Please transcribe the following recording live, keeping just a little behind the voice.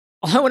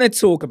I want to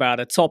talk about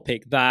a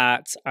topic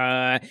that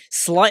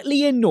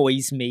slightly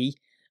annoys me,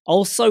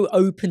 also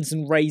opens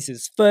and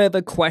raises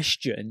further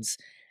questions,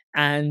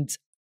 and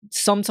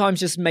sometimes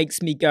just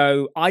makes me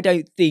go, I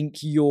don't think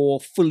you're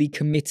fully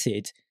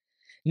committed.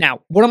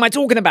 Now, what am I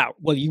talking about?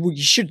 Well, you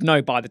should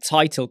know by the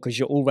title because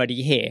you're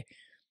already here.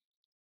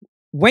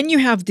 When you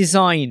have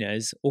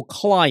designers or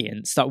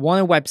clients that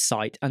want a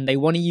website and they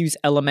want to use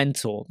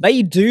Elementor,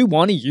 they do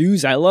want to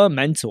use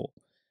Elementor,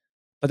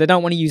 but they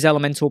don't want to use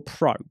Elementor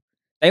Pro.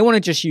 They want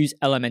to just use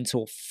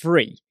Elementor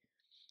Free.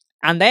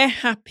 And they're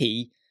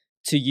happy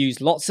to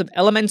use lots of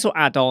Elementor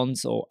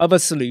add-ons or other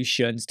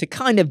solutions to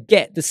kind of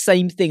get the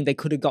same thing they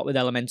could have got with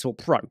Elementor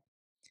Pro.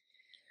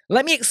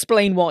 Let me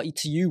explain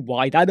to you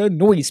why that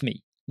annoys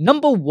me.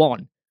 Number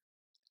one,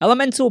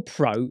 Elementor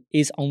Pro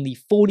is only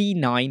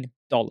 $49,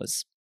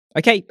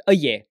 okay, a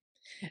year.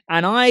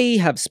 And I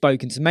have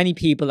spoken to many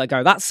people that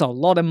go, that's a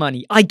lot of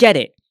money. I get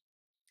it.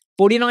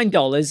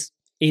 $49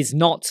 is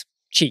not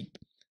cheap.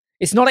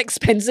 It's not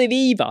expensive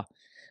either.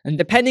 And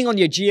depending on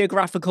your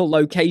geographical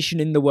location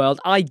in the world,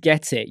 I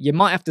get it. You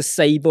might have to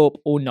save up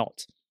or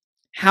not.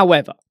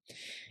 However,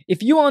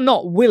 if you are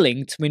not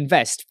willing to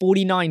invest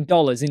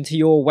 $49 into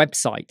your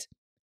website,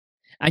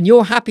 and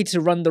you're happy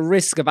to run the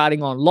risk of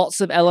adding on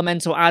lots of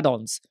Elementor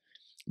add-ons,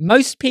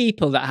 most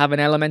people that have an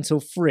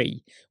Elementor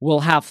Free will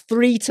have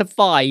 3 to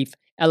 5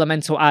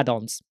 Elementor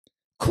add-ons.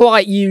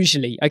 Quite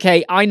usually,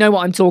 okay? I know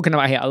what I'm talking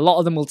about here. A lot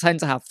of them will tend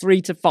to have 3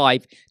 to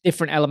 5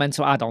 different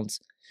Elementor add-ons.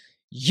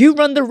 You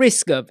run the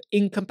risk of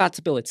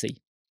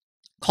incompatibility,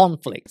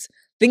 conflict,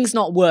 things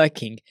not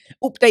working,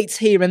 updates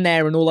here and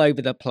there and all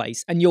over the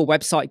place, and your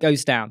website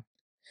goes down.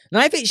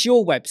 Now, if it's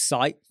your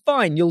website,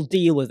 fine, you'll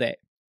deal with it.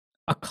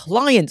 A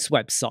client's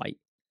website?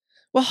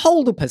 Well,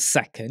 hold up a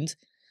second.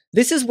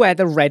 This is where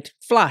the red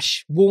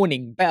flash,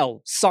 warning,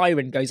 bell,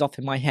 siren goes off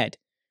in my head.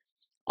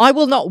 I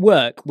will not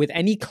work with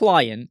any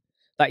client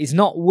that is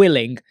not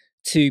willing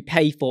to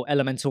pay for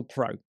Elementor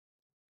Pro.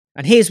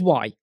 And here's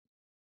why.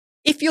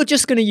 If you're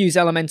just going to use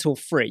Elementor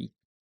Free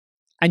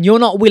and you're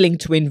not willing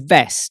to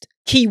invest,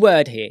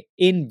 keyword here,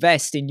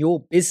 invest in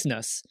your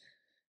business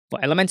for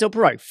Elementor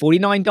Pro,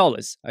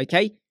 $49,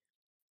 okay?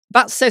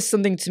 That says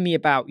something to me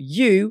about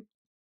you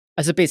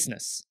as a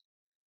business.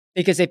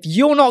 Because if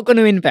you're not going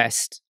to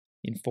invest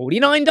in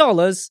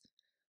 $49,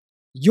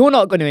 you're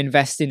not going to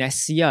invest in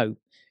SEO.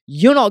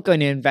 You're not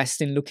going to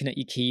invest in looking at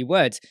your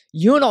keywords.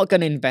 You're not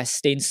going to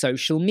invest in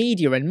social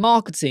media and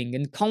marketing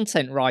and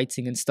content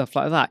writing and stuff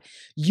like that.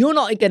 You're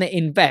not going to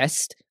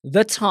invest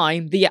the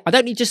time, I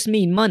don't just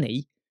mean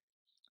money.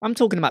 I'm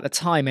talking about the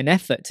time and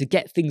effort to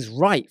get things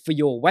right for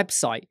your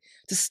website,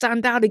 to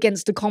stand out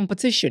against the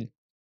competition.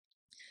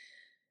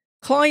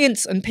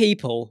 Clients and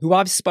people who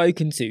I've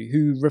spoken to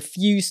who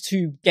refuse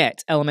to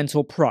get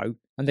Elementor Pro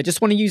and they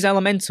just want to use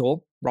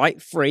Elementor, right,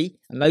 free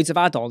and loads of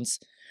add-ons,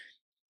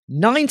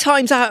 9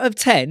 times out of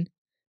 10,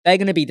 they're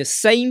going to be the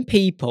same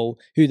people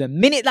who the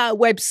minute that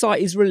website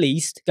is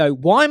released go,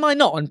 why am I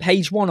not on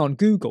page 1 on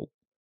Google?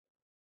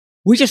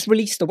 We just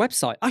released the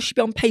website. I should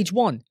be on page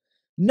 1.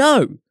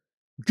 No,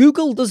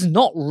 Google does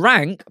not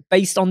rank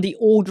based on the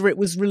order it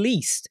was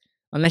released.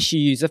 Unless you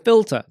use a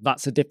filter,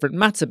 that's a different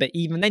matter, but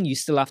even then you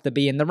still have to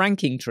be in the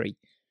ranking tree.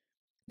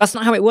 That's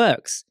not how it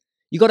works.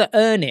 You got to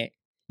earn it.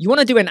 You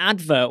want to do an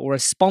advert or a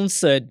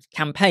sponsored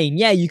campaign,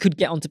 yeah, you could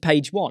get onto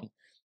page 1.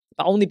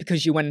 But only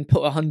because you went and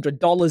put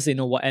 $100 in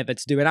or whatever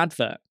to do an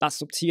advert.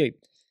 That's up to you.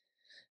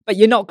 But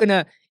you're not going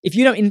to, if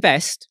you don't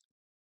invest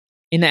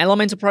in the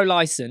Elementor Pro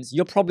license,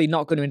 you're probably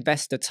not going to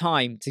invest the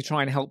time to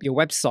try and help your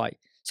website,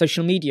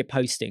 social media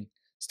posting,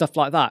 stuff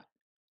like that.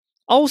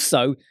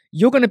 Also,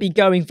 you're going to be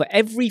going for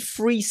every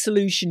free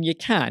solution you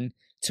can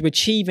to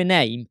achieve an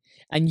aim,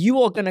 and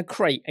you are going to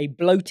create a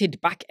bloated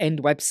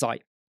back-end website.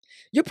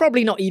 You're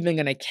probably not even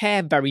going to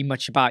care very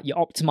much about your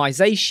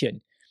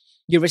optimization,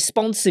 your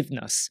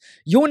responsiveness.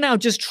 You're now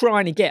just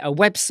trying to get a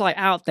website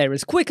out there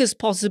as quick as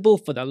possible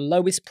for the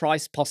lowest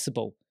price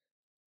possible.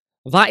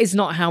 That is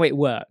not how it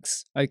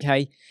works,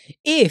 okay?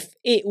 If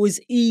it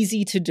was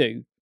easy to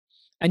do,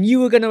 and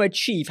you were going to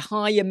achieve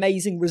high,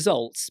 amazing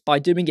results by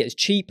doing it as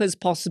cheap as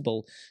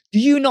possible, do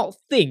you not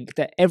think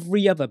that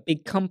every other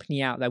big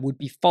company out there would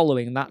be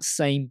following that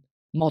same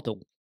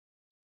model?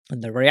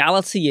 And the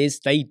reality is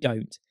they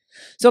don't.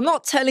 So I'm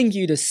not telling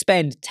you to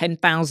spend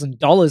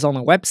 $10,000 on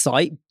a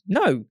website.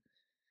 No.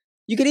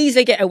 You could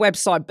easily get a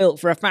website built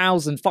for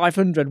 $1,000,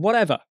 $500,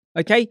 whatever,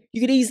 okay?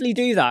 You could easily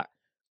do that.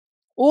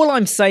 All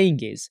I'm saying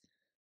is,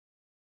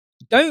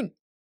 don't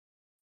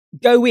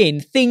go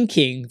in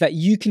thinking that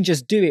you can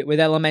just do it with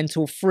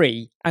Elementor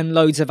Free and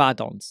loads of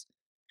add-ons.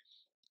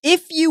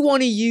 If you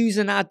want to use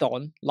an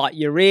add-on, like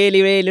you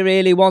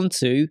really want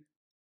to,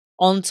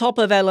 on top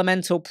of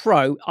Elementor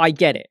Pro, I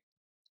get it.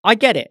 I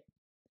get it.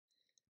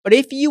 But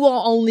if you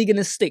are only going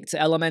to stick to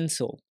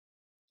Elementor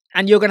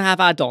and you're going to have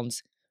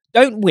add-ons,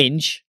 don't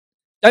whinge,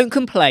 don't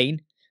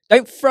complain,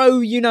 don't throw,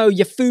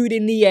 your food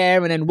in the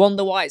air and then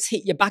wonder why it's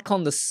hit you back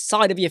on the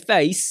side of your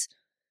face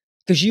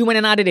because you went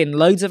and added in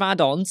loads of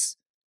add-ons.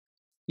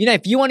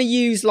 If you want to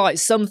use like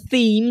some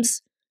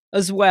themes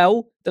as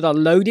well that are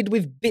loaded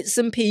with bits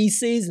and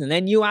pieces, and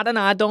then you add an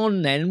add-on,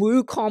 and then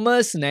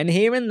WooCommerce, and then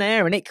here and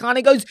there, and it kind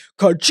of goes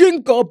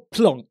ka-chinka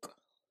plunk.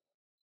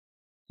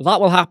 That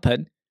will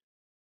happen,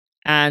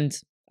 and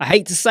I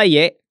hate to say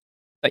it,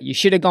 but you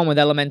should have gone with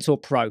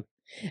Elementor Pro.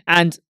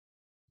 And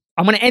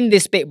I'm going to end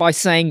this bit by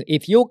saying,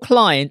 if your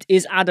client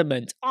is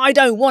adamant, I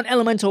don't want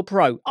Elementor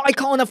Pro, I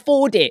can't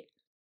afford it,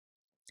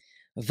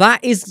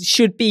 that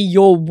should be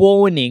your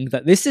warning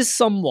that this is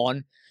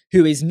someone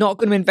who is not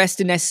going to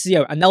invest in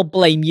SEO, and they'll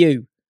blame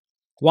you.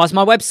 Why is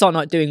my website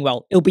not doing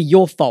well? It'll be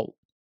your fault.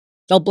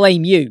 They'll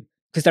blame you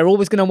because they're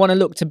always going to want to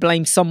look to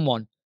blame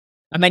someone.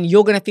 And then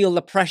you're going to feel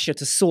the pressure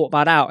to sort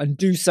that out and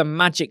do some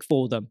magic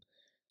for them.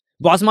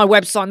 Why is my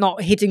website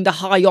not hitting the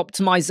high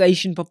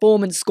optimization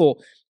performance score?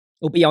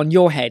 It'll be on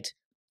your head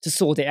to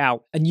sort it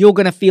out. And you're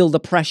going to feel the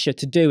pressure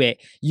to do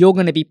it. You're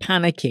going to be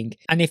panicking.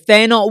 And if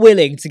they're not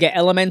willing to get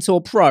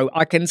Elementor Pro,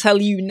 I can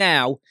tell you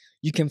now,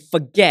 you can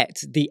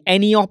forget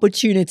any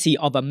opportunity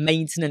of a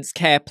maintenance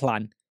care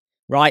plan,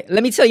 right?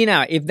 Let me tell you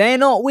now, if they're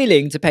not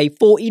willing to pay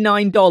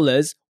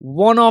 $49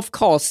 one-off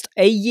cost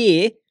a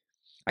year,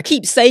 I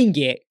keep saying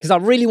it because I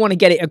really want to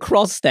get it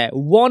across there,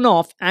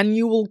 one-off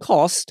annual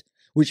cost,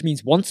 which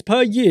means once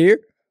per year,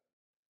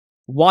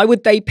 why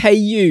would they pay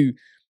you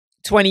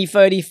 $20,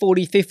 $30,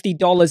 $40,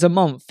 $50 a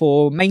month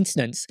for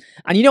maintenance?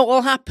 And you know what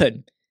will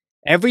happen?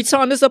 Every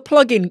time there's a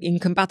plugin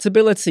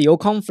incompatibility or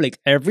conflict,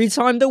 every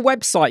time the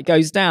website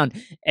goes down,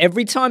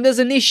 every time there's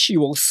an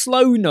issue or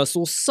slowness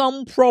or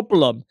some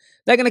problem,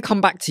 they're going to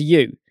come back to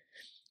you.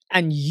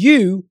 And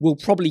you will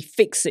probably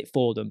fix it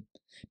for them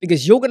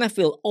because you're going to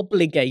feel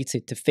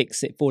obligated to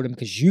fix it for them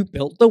because you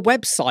built the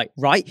website,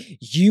 right?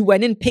 You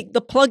went and picked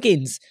the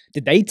plugins.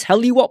 Did they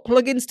tell you what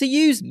plugins to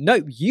use? No,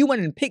 you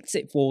went and picked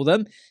it for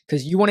them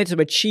because you wanted to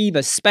achieve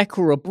a spec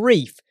or a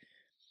brief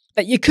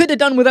that you could have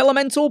done with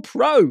Elementor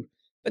Pro.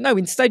 But no,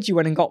 instead you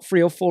went and got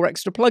 3 or 4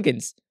 extra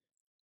plugins.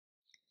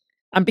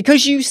 And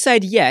because you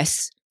said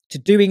yes to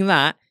doing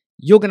that,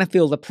 you're going to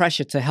feel the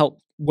pressure to help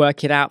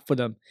work it out for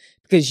them.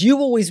 Because you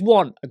always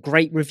want a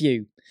great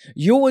review.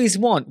 You always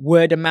want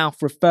word of mouth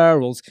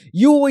referrals.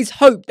 You always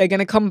hope they're going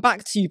to come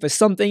back to you for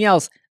something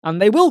else. And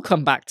they will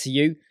come back to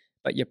you,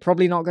 but you're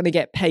probably not going to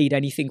get paid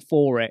anything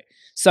for it.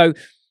 So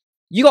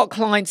you got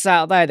clients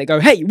out there that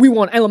go, hey, we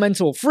want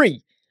Elementor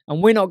free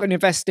and we're not going to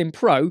invest in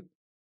Pro.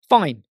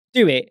 Fine,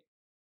 do it.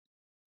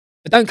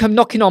 But don't come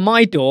knocking on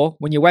my door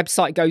when your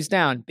website goes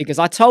down because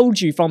I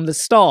told you from the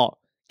start,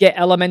 get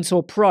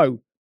Elementor Pro.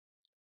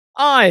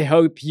 I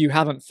hope you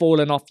haven't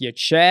fallen off your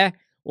chair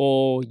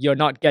or you're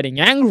not getting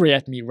angry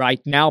at me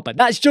right now, but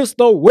that's just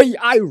the way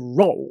I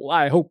roll.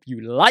 I hope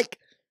you like,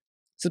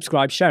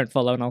 subscribe, share, and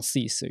follow, and I'll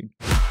see you soon.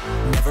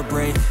 Never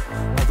break,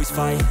 always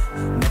fight,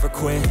 never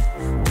quit,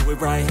 do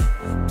it right,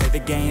 play the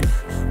game,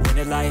 win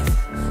it life,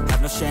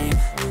 have no shame,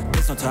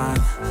 there's no time,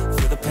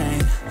 feel the pain,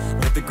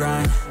 live the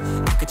grind,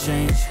 I could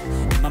change,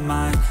 in my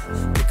mind,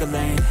 pick a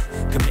lane,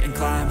 commit and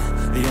climb,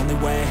 the only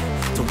way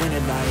to win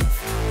it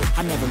life,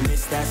 I never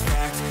miss, that's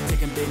fact,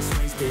 taking big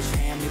swings, bitch,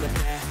 hand me the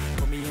bat,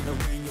 put me in the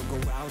ring, you'll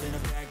go out in a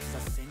bag.